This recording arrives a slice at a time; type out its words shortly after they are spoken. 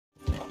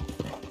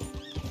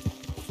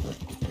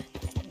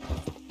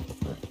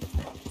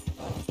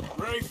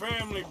Gray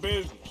family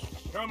business.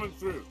 Coming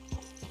through.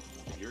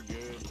 You're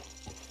good.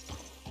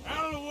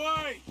 Out of the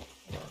way!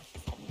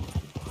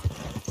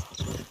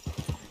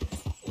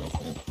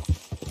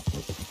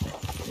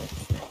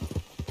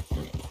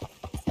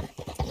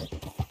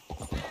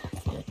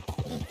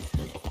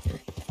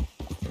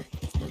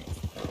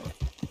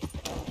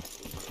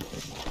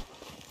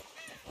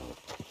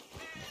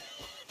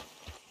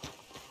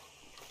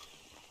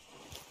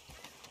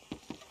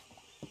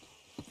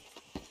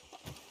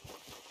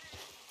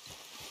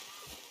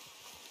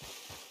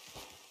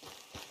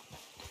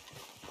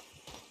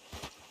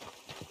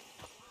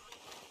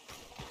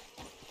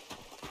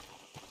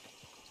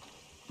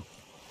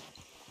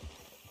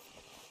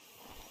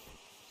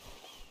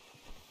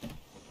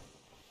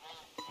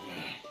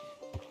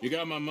 You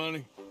got my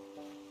money?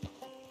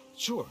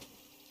 Sure.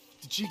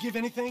 Did she give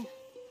anything?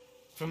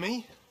 For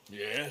me?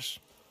 Yes.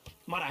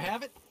 Might I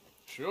have it?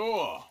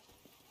 Sure.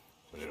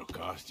 But it'll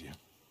cost you.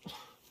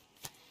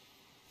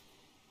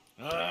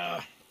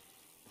 I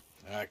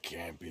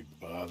can't be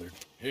bothered.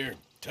 Here,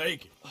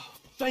 take it. Oh,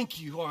 thank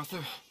you,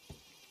 Arthur.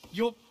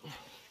 You'll...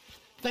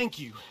 Thank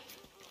you.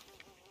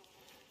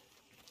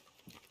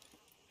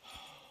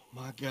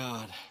 My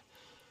God.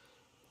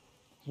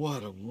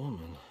 What a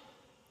woman.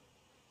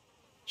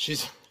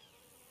 She's...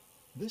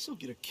 This'll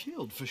get her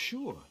killed for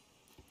sure.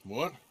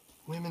 What?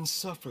 Women's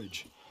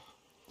suffrage.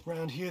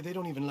 Around here, they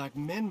don't even like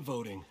men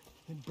voting.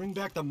 They'd bring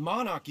back the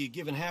monarchy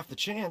given half the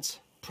chance.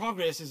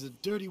 Progress is a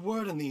dirty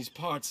word in these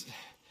parts.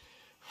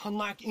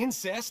 Unlike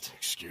incest.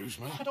 Excuse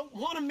me? I don't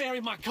want to marry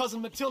my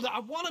cousin Matilda. I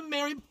want to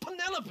marry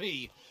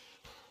Penelope.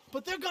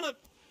 But they're gonna...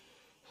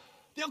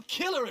 They'll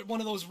kill her at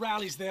one of those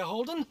rallies they're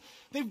holding.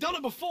 They've done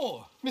it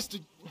before. Mister,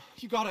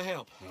 you gotta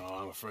help. No,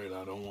 I'm afraid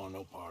I don't want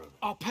no part of it.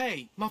 I'll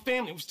pay. My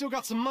family, we've still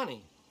got some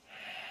money.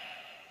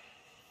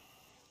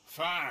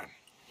 Fine.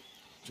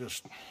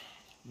 Just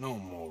no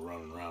more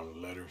running around with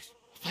letters.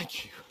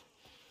 Thank you.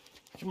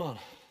 Come on.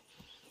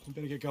 We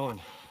better get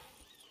going.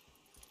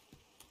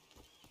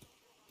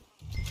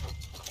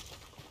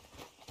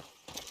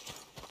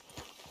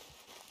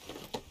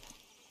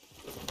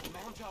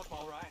 Mount up,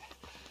 all right.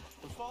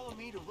 And follow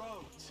me to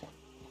Rhodes.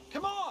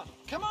 Come on!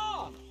 Come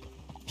on!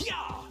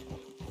 Yeah!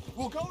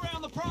 We'll go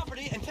around the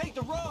property and take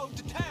the road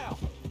to town.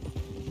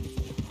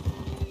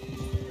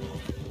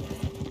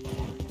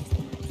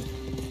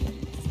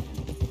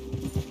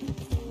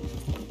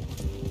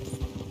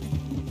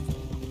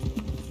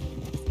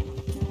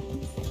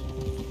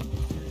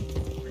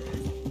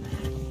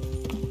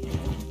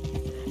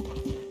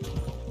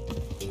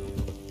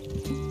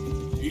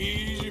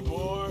 Easy,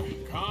 boy.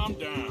 Calm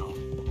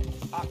down.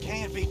 I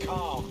can't be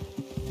calm.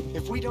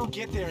 If we don't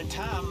get there in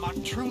time, my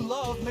true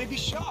love may be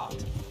shot.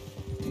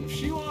 If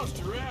she wants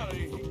to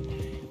rally,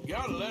 you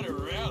gotta let her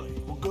rally.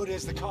 Well, good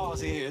as the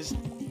cause is,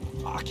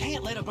 I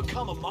can't let her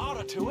become a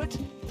martyr to it.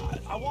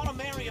 I want to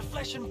marry a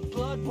flesh and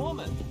blood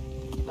woman,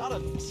 not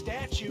a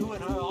statue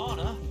in her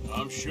honor.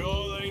 I'm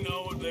sure they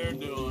know what they're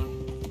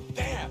doing.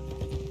 There!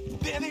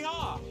 There they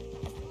are!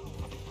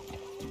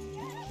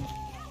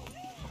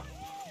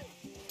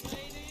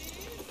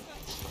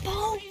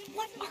 Bo,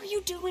 what are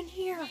you doing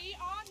here?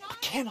 I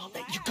cannot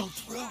let you go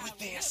through with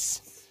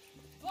this.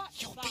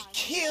 You'll be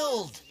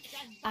killed.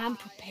 I'm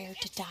prepared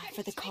to die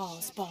for the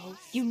cause, Bo.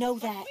 You know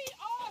that.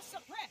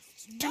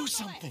 Do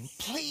something,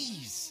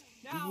 please.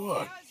 Do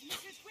what?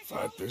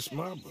 Fight this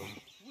mob?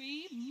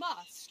 We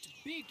must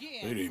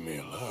begin. They'd eat me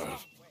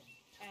alive.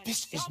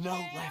 This is no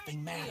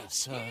laughing matter,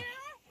 sir.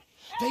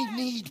 They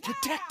need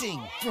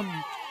protecting from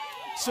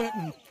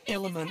certain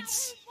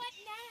elements.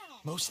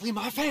 Mostly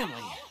my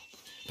family.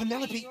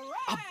 Penelope,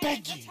 I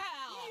beg you.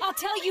 I'll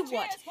tell you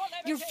what.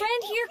 Your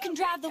friend here can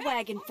drive the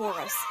wagon for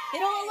us.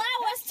 It'll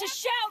allow us to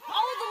shout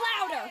all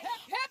the louder.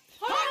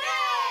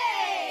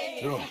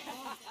 Hooray! Sure.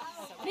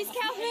 Miss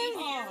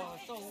Calhoun!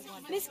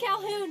 Miss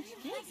Calhoun!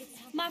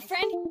 My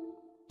friend...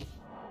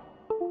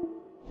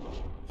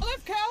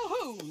 Olive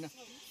Calhoun.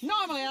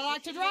 Normally I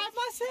like to drive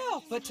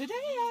myself, but today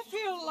I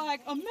feel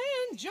like a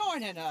man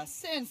joining us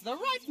sends the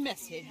right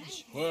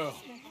message. Well,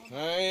 I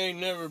ain't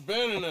never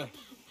been in a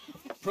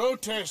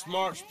protest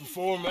march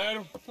before,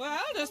 madam. Well,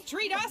 just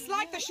treat us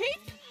like the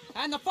sheep,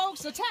 and the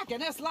folks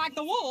attacking us like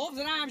the wolves,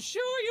 and I'm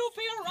sure you'll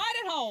feel right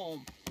at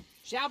home.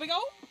 Shall we go?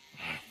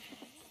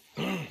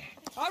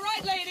 All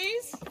right,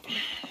 ladies.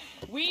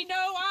 We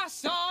know our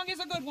song is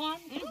a good one,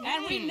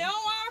 and we know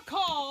our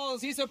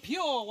cause is a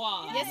pure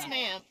one. Yes,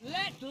 ma'am.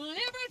 Let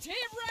liberty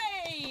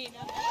reign.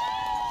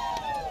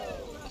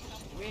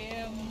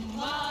 We're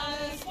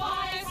mothers,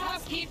 wives,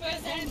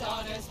 housekeepers, and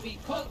daughters. We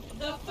cook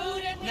the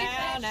food and we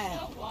fetch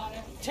the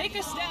water. Take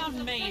us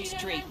down Main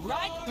Street,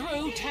 right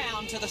through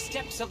town to the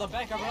steps of the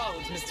Becker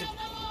Roads, Mr.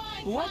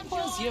 What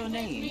was your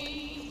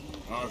name?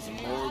 Arthur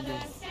Morgan.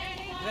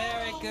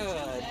 Very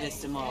good,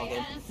 Mr.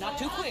 Morgan. Not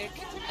too quick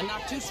and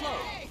not too slow.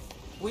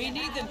 We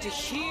need them to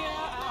hear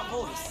our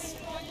voice.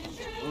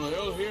 Well,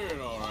 they'll hear it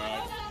all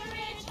right.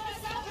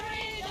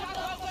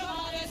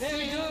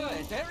 Very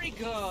good, very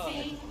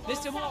good.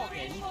 Mr.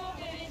 Morgan,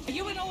 you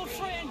you an old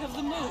friend of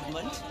the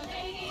movement?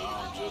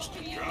 I'm just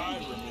a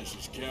driver,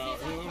 Mrs.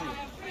 Calhoun.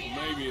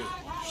 Maybe a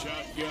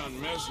shotgun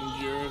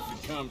messenger if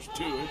it comes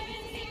to it.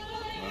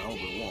 I hope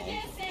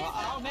it won't.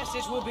 Our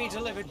message will be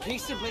delivered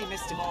peaceably,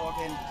 Mr.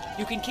 Morgan.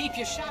 You can keep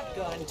your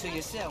shotgun to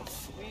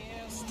yourself.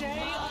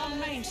 Stay on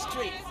Main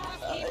Street.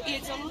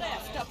 It's a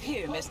left up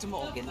here, Mr.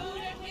 Morgan.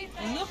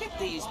 Look at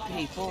these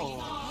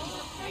people.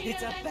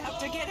 It's about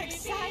to get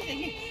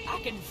exciting. I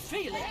can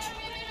feel it.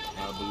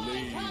 I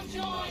believe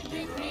you might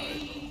be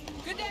right.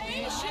 Good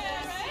day,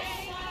 Sheriff.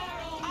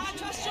 I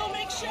trust you'll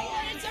make sure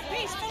it's a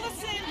peaceful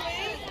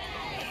assembly.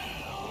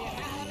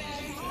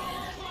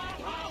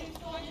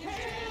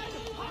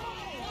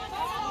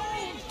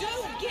 Oh, do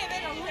give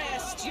it a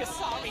rest, you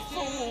sorry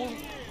fool.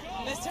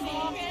 Mr.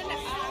 Morgan,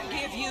 I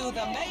give you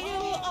the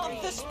male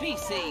of the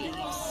species.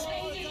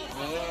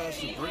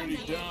 That's a pretty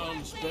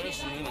dumb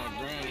specimen, I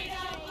grant it.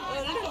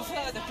 A little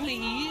further,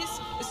 please.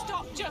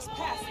 Stop just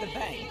past the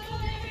bank.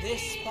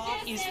 This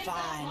spot is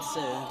fine,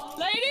 sir.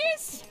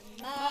 Ladies,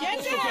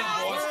 get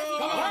down!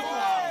 Come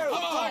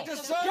on! Go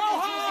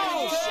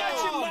home! Shut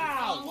your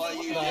mouth! What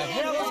the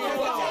hell is going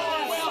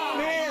on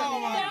here? Oh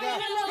my God!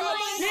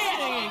 Shit!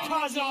 Ain't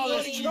causing all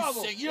this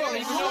trouble. You don't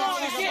even know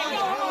what to get.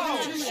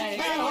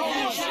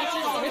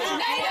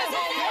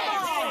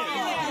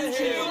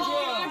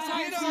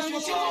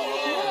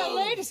 Well,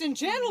 ladies and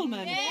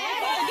gentlemen,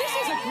 this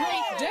is a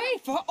great day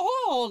for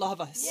all of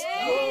us.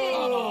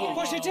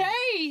 For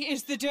today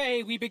is the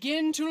day we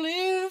begin to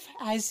live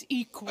as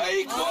equals.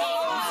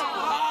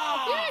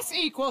 Yes,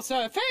 equal,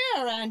 sir.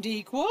 Fair and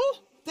equal.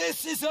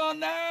 This is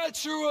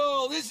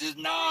unnatural. This is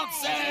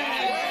nonsense.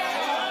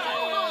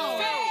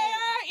 Fair,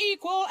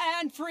 equal,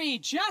 and free,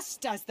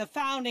 just as the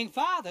Founding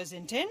Fathers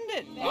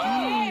intended.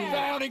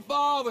 Founding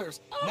fathers,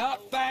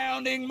 not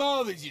founding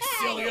mothers, you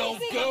silly old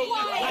goat.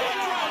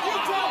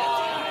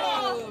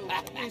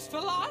 Is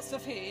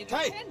philosophy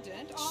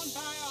dependent on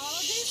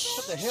biology?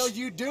 What the hell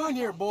you doing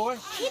here, boy?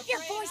 Keep your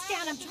voice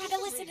down. I'm trying to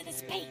listen to the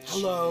speech.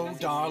 Hello,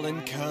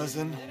 darling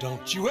cousin.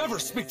 Don't you ever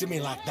speak to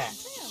me like that.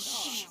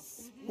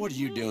 What are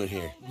you doing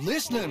here?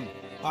 Listening,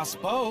 I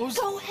suppose.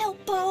 Go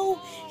help Bo.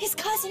 His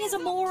cousin is a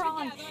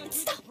moron. And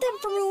stop them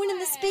from ruining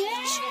the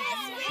speech.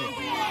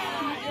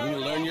 You need to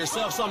learn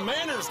yourself some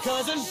manners,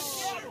 cousin.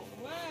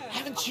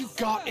 Haven't you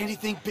got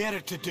anything better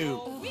to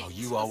do? Oh,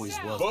 you always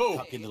was Bo, a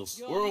cocky little...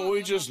 weren't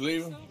we just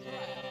leaving?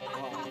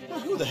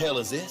 Who the hell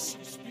is this?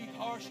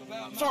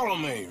 Follow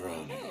me,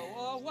 Ronnie.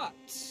 What?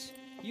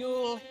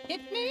 You'll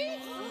hit me?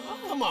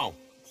 Come on.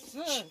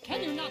 Sir,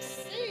 can you not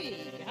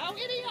see how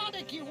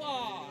idiotic you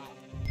are?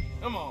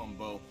 Come on,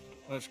 Bo.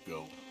 Let's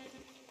go.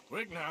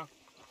 Quick now.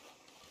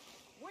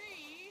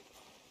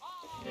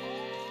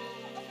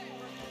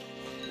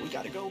 We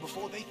gotta go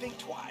before they think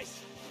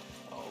twice.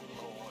 Oh,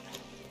 Lord.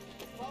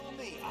 Follow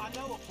me. I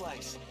know a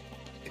place.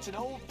 It's an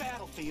old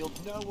battlefield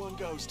no one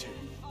goes to.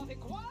 Of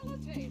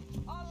equality,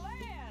 a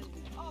land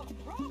of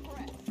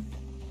progress.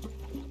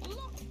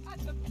 Look at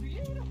the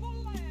beautiful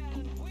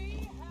land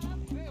we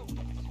have built.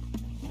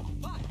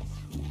 But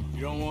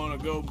You don't want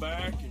to go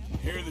back and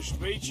hear the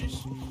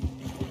speeches?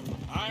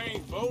 I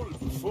ain't voted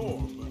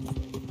before,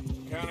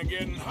 but kind of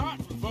getting hot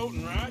for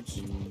voting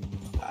rights.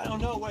 I don't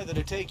know whether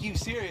to take you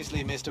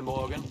seriously, Mr.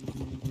 Morgan.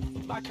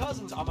 My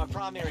cousins are my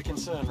primary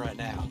concern right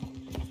now.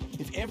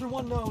 If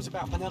everyone knows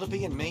about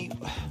Penelope and me...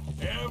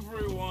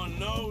 Everyone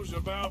knows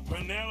about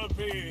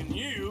Penelope and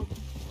you.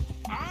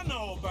 I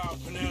know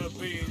about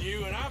Penelope and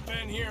you, and I've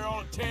been here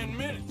all 10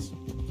 minutes.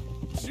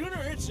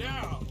 Sooner it's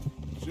out,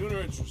 sooner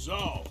it's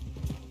resolved.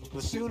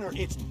 The sooner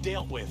it's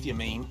dealt with, you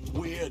mean?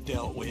 We're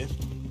dealt with.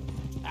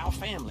 Our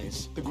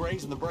families, the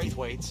Grays and the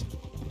Braithwaites,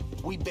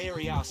 we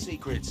bury our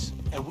secrets,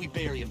 and we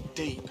bury them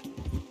deep.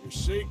 Your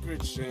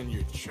secrets and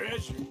your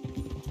treasure.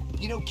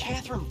 You know,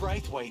 Catherine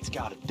Braithwaite's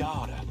got a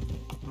daughter.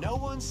 No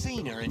one's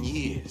seen her in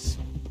years.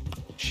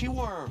 She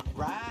weren't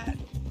right,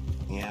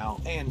 you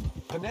know, and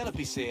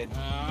Penelope said...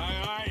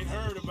 I ain't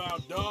heard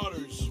about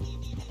daughters.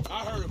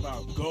 I heard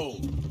about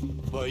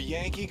gold. But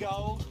Yankee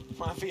gold?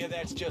 I fear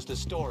that's just a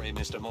story,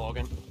 Mr.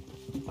 Morgan.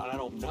 But I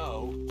don't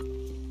know.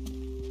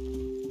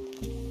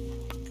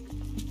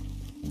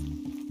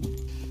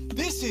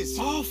 This is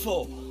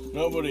awful.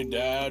 Nobody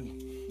died.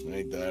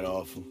 Ain't that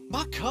awful?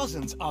 My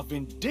cousins are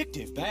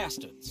vindictive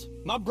bastards.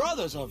 My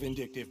brothers are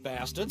vindictive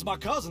bastards. My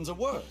cousins are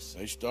worse.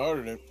 They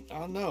started it.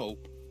 I know,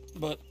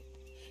 but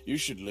You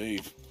should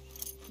leave.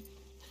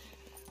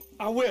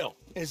 I will.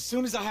 As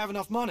soon as I have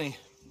enough money.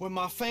 When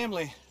my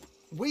family...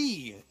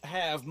 We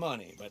have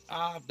money, but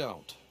I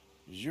don't.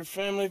 Is your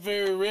family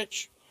very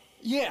rich?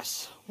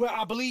 Yes, well,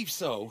 I believe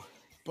so.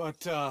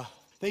 But,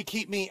 they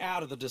keep me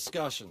out of the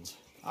discussions.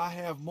 I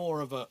have more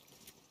of a...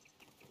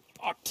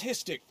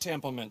 artistic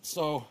temperament,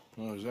 so...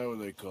 Oh, is that what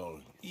they call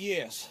it?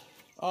 Yes.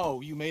 Oh,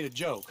 you made a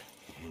joke.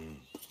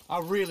 I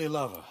really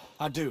love her.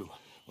 I do.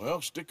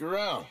 Well, stick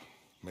around.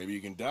 Maybe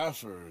you can die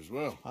for her as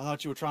well. I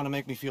thought you were trying to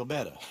make me feel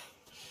better.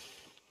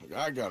 Look,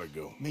 I gotta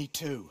go. Me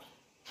too.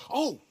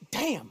 Oh,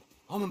 damn!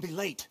 I'm gonna be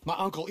late. My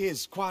uncle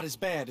is quite as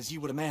bad as you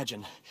would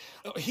imagine.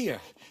 Here,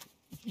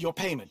 your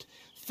payment.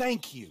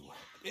 Thank you.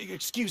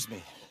 Excuse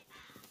me.